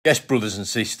Yes, brothers and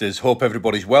sisters, hope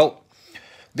everybody's well.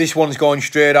 This one's going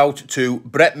straight out to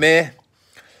Brett May.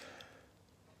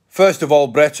 First of all,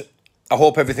 Brett, I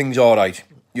hope everything's all right.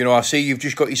 You know, I see you've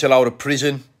just got yourself out of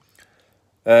prison.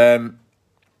 And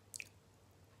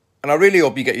I really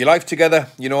hope you get your life together,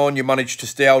 you know, and you manage to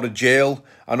stay out of jail.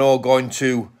 I know going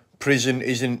to prison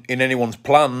isn't in anyone's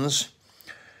plans,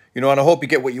 you know, and I hope you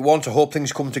get what you want. I hope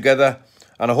things come together,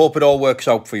 and I hope it all works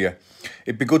out for you.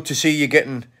 It'd be good to see you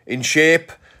getting in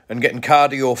shape and getting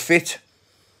cardio fit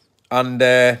and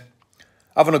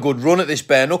having a good run at this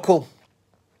bare knuckle.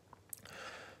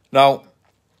 Now,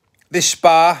 this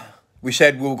spar we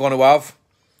said we were going to have.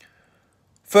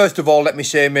 First of all, let me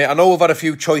say, mate, I know we've had a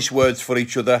few choice words for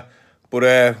each other,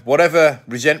 but whatever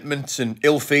resentments and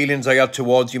ill feelings I had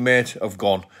towards you, mate, have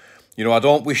gone. You know, I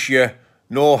don't wish you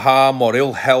no harm or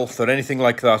ill health or anything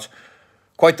like that.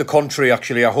 Quite the contrary,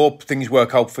 actually. I hope things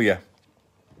work out for you.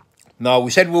 Now,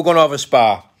 we said we were going to have a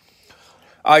spar.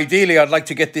 Ideally, I'd like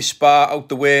to get this spar out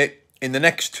the way in the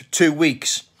next 2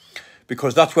 weeks,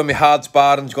 because that's when my hard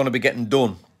sparring's going to be getting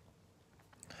done.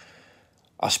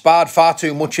 I sparred far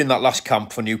too much in that last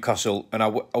camp for Newcastle, and I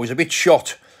was a bit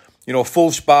shot. You know,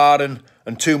 full sparring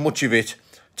and too much of it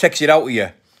takes it out of you.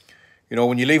 You know,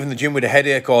 when you're leaving the gym with a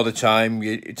headache all the time,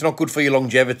 it's not good for your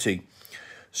longevity.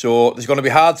 So there's going to be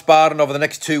hard sparring over the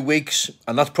next 2 weeks,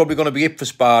 and that's probably going to be it for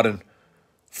sparring.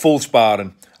 Full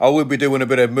sparring. I will be doing a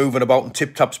bit of moving about and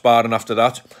tip-tap sparring after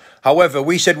that. However,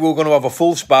 we said we were going to have a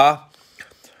full spar.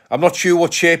 I'm not sure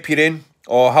what shape you're in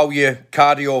or how your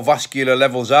cardiovascular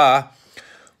levels are,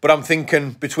 but I'm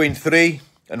thinking between 3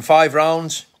 and 5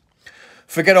 rounds.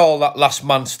 Forget all that last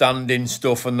man standing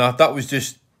stuff and that. That was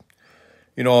just,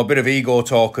 you know, a bit of ego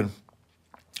talking.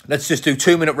 Let's just do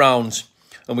 2-minute rounds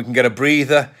and we can get a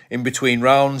breather in between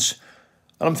rounds.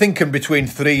 And I'm thinking between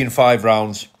 3 and 5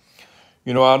 rounds.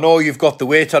 You know, I know you've got the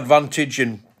weight advantage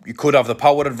and you could have the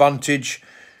power advantage.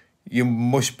 You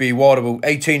must be, what, about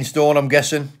 18 stone, I'm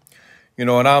guessing. You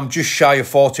know, and I'm just shy of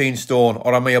 14 stone,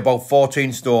 or am I about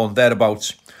 14 stone,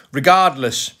 thereabouts.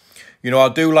 Regardless, you know, I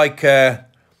do like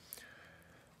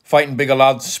fighting bigger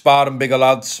lads, sparring bigger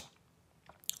lads.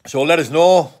 So let us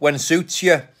know when suits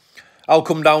you. I'll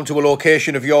come down to a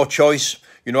location of your choice.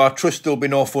 You know, I trust there'll be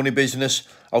no funny business.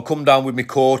 I'll come down with my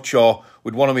coach or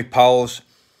with one of my pals,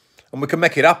 and we can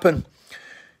make it happen.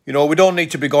 You know, we don't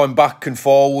need to be going back and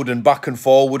forward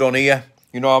on here.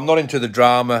 You know, I'm not into the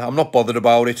drama. I'm not bothered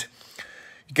about it.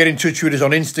 Get in touch with us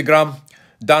on Instagram,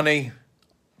 Danny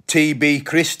TB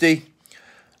Christie,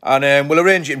 and we'll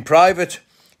arrange it in private.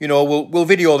 You know, we'll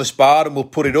video the spar and we'll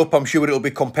put it up. I'm sure it'll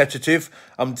be competitive.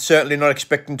 I'm certainly not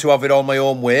expecting to have it all my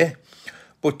own way.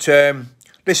 But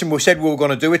listen, we said we were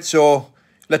going to do it, so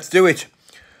let's do it.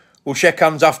 We'll shake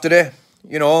hands after it,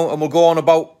 you know, and we'll go on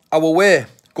about our way,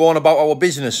 go on about our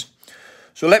business.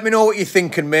 So let me know what you're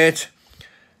thinking, mate.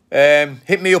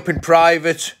 Hit me up in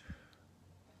private.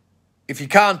 If you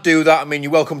can't do that, I mean,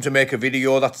 you're welcome to make a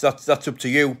video. That's up to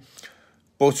you.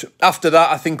 But after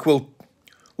that, I think we'll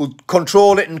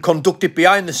control it and conduct it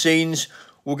behind the scenes.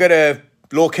 We'll get a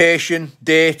location,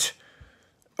 date,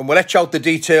 and we'll etch out the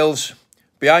details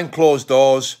behind closed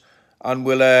doors, and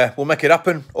we'll make it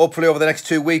happen. Hopefully over the next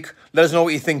 2 weeks. Let us know what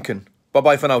you're thinking. Bye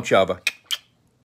bye for now, Chava.